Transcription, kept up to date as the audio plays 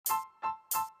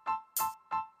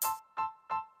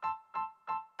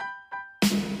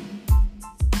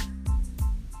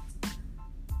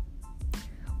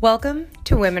Welcome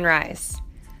to Women Rise.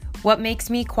 What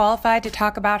makes me qualified to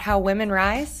talk about how women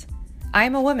rise? I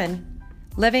am a woman,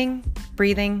 living,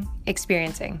 breathing,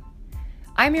 experiencing.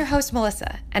 I'm your host,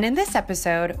 Melissa, and in this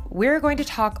episode, we're going to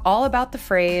talk all about the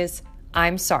phrase,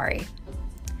 I'm sorry.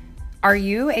 Are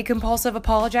you a compulsive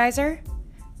apologizer?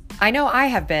 I know I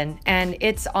have been, and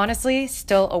it's honestly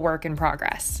still a work in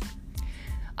progress.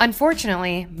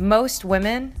 Unfortunately, most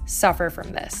women suffer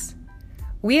from this.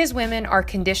 We as women are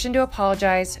conditioned to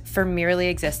apologize for merely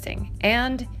existing,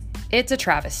 and it's a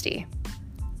travesty.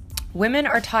 Women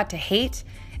are taught to hate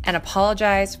and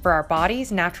apologize for our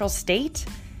body's natural state,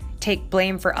 take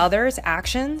blame for others'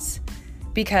 actions,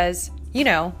 because,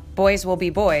 boys will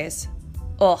be boys.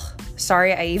 Ugh,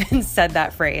 sorry I even said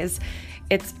that phrase.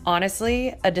 It's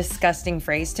honestly a disgusting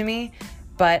phrase to me,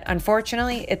 but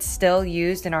unfortunately, it's still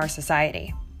used in our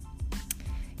society.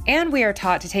 And we are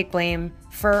taught to take blame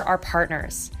for our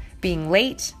partners, being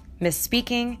late,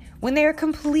 misspeaking, when they are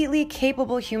completely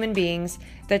capable human beings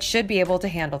that should be able to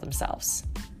handle themselves.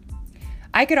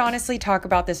 I could honestly talk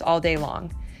about this all day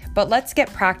long, but let's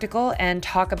get practical and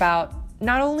talk about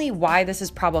not only why this is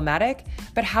problematic,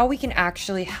 but how we can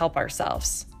actually help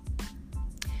ourselves.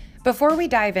 Before we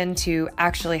dive into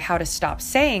actually how to stop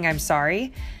saying I'm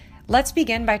sorry, let's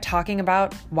begin by talking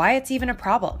about why it's even a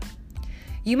problem.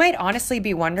 You might honestly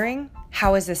be wondering,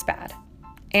 how is this bad?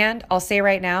 And I'll say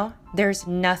right now, there's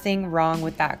nothing wrong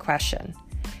with that question.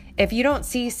 If you don't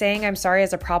see saying I'm sorry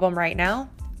as a problem right now,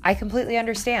 I completely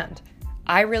understand.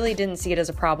 I really didn't see it as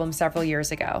a problem several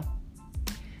years ago.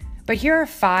 But here are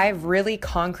 5 really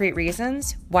concrete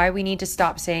reasons why we need to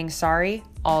stop saying sorry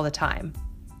all the time.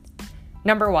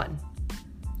 Number 1,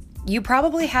 you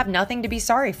probably have nothing to be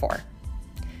sorry for.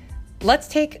 Let's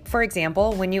take, for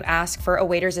example, when you ask for a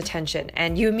waiter's attention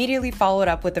and you immediately follow it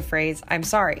up with the phrase, I'm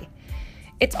sorry.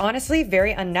 It's honestly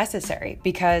very unnecessary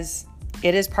because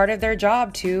it is part of their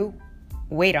job to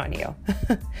wait on you.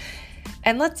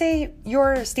 And let's say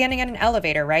you're standing in an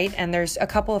elevator, right? And there's a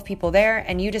couple of people there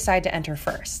and you decide to enter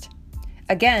first.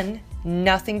 Again,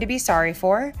 nothing to be sorry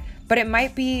for, but it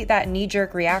might be that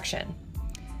knee-jerk reaction.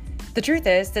 The truth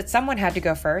is that someone had to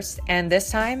go first, and this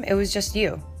time it was just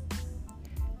you.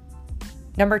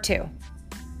 Number 2,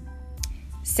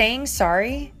 saying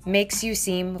sorry makes you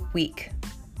seem weak.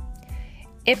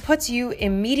 It puts you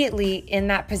immediately in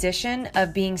that position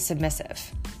of being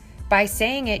submissive. By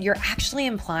saying it, you're actually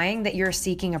implying that you're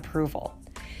seeking approval.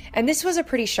 And this was a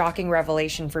pretty shocking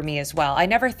revelation for me as well. I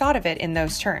never thought of it in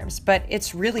those terms, but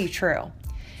it's really true.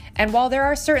 And while there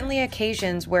are certainly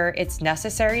occasions where it's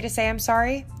necessary to say I'm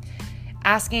sorry,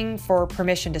 asking for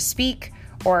permission to speak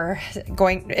or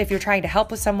if you're trying to help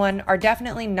with someone are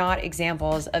definitely not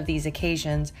examples of these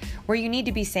occasions where you need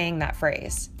to be saying that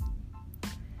phrase.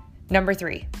 Number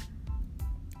 3,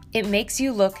 it makes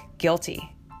you look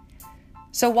guilty.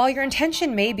 So while your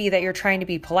intention may be that you're trying to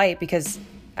be polite because,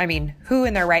 who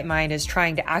in their right mind is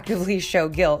trying to actively show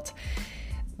guilt?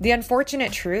 The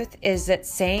unfortunate truth is that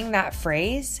saying that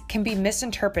phrase can be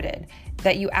misinterpreted,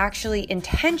 that you actually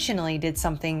intentionally did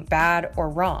something bad or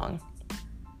wrong.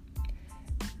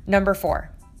 Number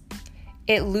 4,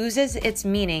 it loses its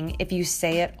meaning if you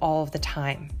say it all of the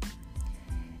time.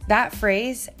 That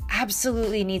phrase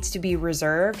absolutely needs to be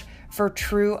reserved for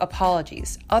true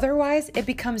apologies. Otherwise, it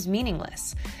becomes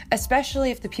meaningless,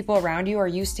 especially if the people around you are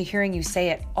used to hearing you say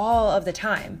it all of the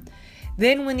time.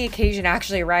 Then when the occasion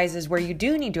actually arises where you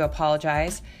do need to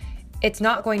apologize, it's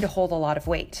not going to hold a lot of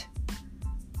weight.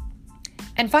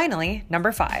 And finally,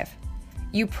 number 5,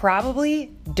 you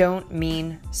probably don't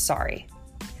mean sorry.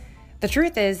 The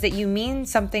truth is that you mean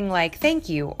something like thank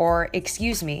you or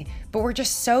excuse me, but we're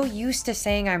just so used to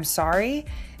saying I'm sorry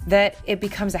that it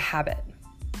becomes a habit.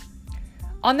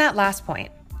 On that last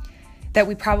point, that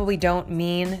we probably don't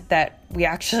mean that we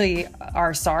actually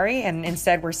are sorry and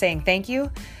instead we're saying thank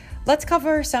you, let's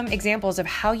cover some examples of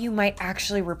how you might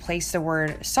actually replace the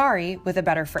word sorry with a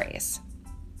better phrase.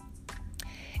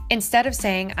 Instead of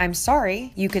saying I'm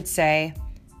sorry, you could say,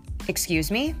 excuse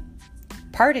me,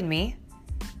 pardon me,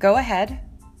 go ahead,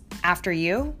 after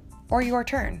you, or your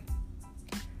turn.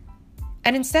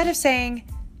 And instead of saying,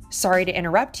 sorry to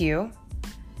interrupt you,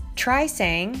 try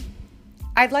saying,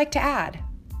 I'd like to add,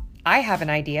 I have an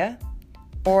idea,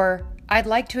 or I'd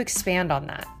like to expand on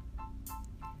that.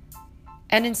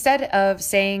 And instead of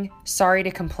saying, sorry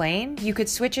to complain, you could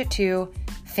switch it to,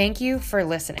 thank you for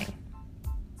listening.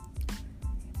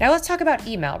 Now let's talk about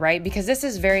email, right? Because this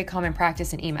is very common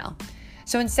practice in email.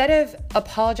 So instead of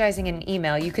apologizing in an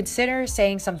email, you consider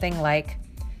saying something like,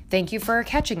 thank you for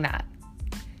catching that.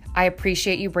 I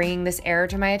appreciate you bringing this error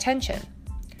to my attention.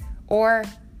 Or,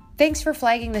 thanks for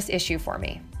flagging this issue for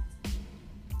me.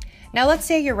 Now, let's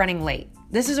say you're running late.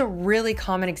 This is a really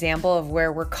common example of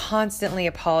where we're constantly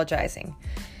apologizing.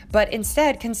 But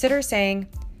instead, consider saying,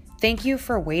 "Thank you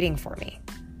for waiting for me."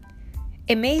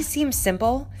 It may seem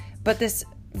simple, but this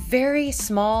very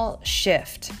small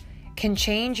shift can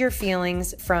change your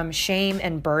feelings from shame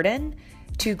and burden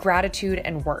to gratitude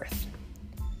and worth.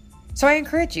 So I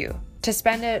encourage you to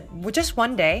spend it just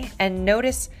one day and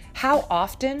notice how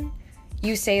often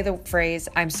you say the phrase,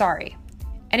 "I'm sorry."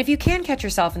 And if you can catch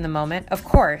yourself in the moment, of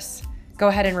course, go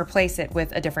ahead and replace it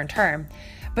with a different term.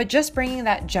 But just bringing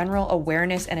that general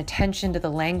awareness and attention to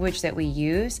the language that we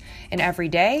use in every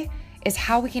day is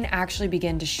how we can actually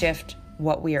begin to shift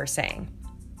what we are saying.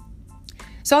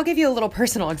 So I'll give you a little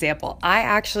personal example. I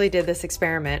actually did this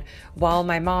experiment while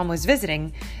my mom was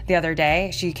visiting the other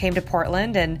day. She came to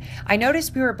Portland and I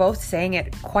noticed we were both saying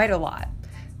it quite a lot.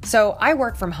 So I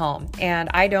work from home and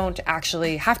I don't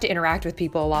actually have to interact with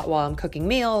people a lot while I'm cooking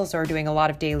meals or doing a lot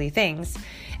of daily things.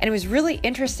 And it was really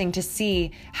interesting to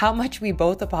see how much we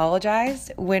both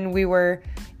apologized when we were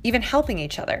even helping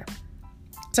each other.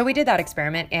 So we did that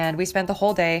experiment and we spent the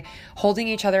whole day holding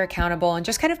each other accountable and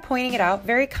just kind of pointing it out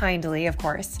very kindly, of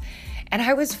course. And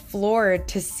I was floored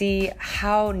to see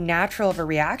how natural of a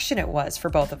reaction it was for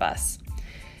both of us.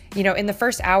 You know, in the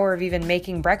first hour of even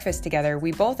making breakfast together,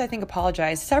 we both, I think,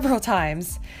 apologized several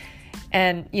times.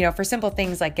 And, you know, for simple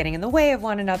things like getting in the way of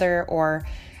one another or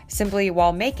simply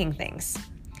while making things.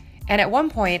 And at one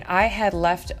point, I had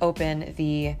left open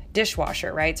the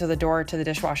dishwasher, right? So the door to the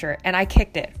dishwasher, and I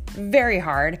kicked it very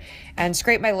hard and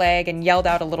scraped my leg and yelled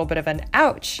out a little bit of an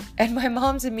ouch. And my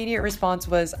mom's immediate response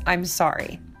was, "I'm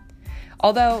sorry."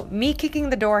 Although me kicking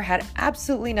the door had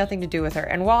absolutely nothing to do with her.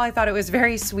 And while I thought it was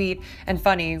very sweet and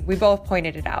funny, we both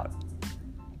pointed it out.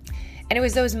 And it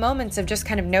was those moments of just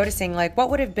kind of noticing, like, what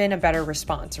would have been a better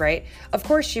response, right? Of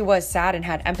course, she was sad and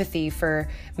had empathy for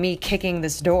me kicking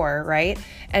this door, right?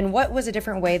 And what was a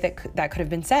different way that could have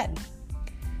been said?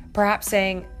 Perhaps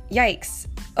saying, "Yikes,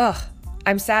 ugh,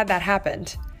 I'm sad that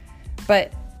happened."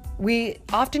 But we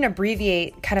often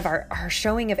abbreviate kind of our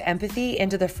showing of empathy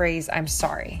into the phrase, "I'm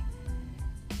sorry."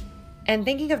 And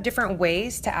thinking of different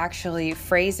ways to actually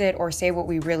phrase it or say what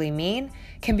we really mean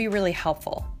can be really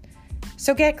helpful.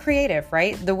 So get creative,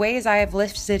 right? The ways I have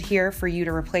listed here for you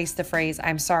to replace the phrase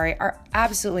 "I'm sorry" are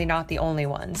absolutely not the only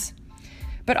ones.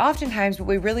 But oftentimes what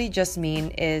we really just mean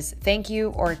is "thank you"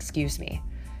 or "excuse me."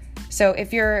 So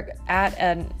if you're at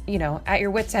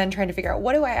your wit's end trying to figure out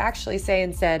what do I actually say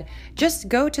instead, just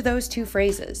go to those two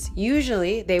phrases.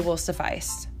 Usually they will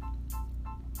suffice.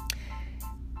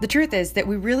 The truth is that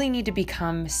we really need to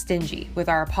become stingy with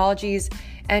our apologies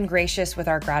and gracious with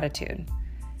our gratitude.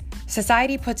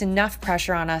 Society puts enough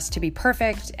pressure on us to be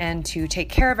perfect and to take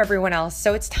care of everyone else,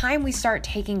 so it's time we start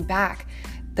taking back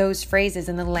those phrases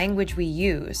and the language we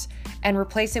use and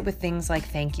replace it with things like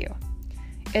 "thank you."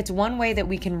 It's one way that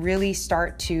we can really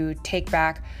start to take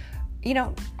back,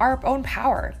 our own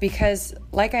power, because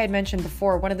like I had mentioned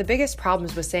before, one of the biggest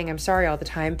problems with saying "I'm sorry" all the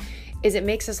time is it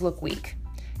makes us look weak.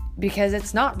 Because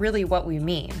it's not really what we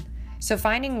mean. So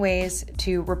finding ways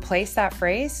to replace that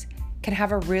phrase can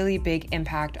have a really big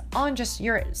impact on just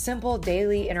your simple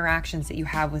daily interactions that you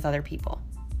have with other people.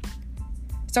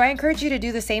 So I encourage you to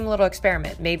do the same little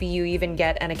experiment. Maybe you even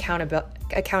get an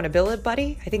accountability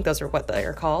buddy. I think those are what they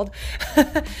are called.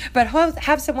 But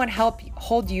have someone help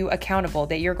hold you accountable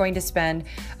that you're going to spend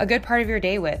a good part of your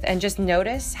day with, and just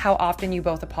notice how often you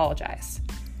both apologize.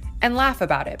 And laugh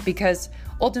about it, because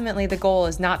ultimately the goal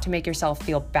is not to make yourself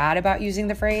feel bad about using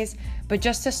the phrase, but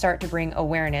just to start to bring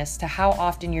awareness to how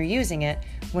often you're using it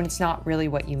when it's not really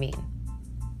what you mean.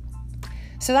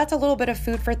 So that's a little bit of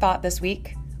food for thought this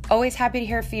week. Always happy to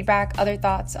hear feedback, other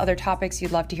thoughts, other topics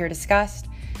you'd love to hear discussed.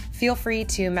 Feel free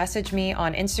to message me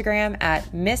on Instagram at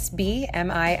missb.moves.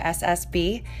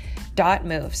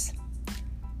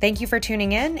 Thank you for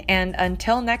tuning in, and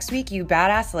until next week, you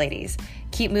badass ladies,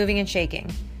 keep moving and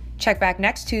shaking. Check back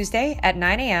next Tuesday at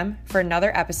 9 a.m. for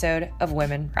another episode of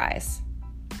Women Rise.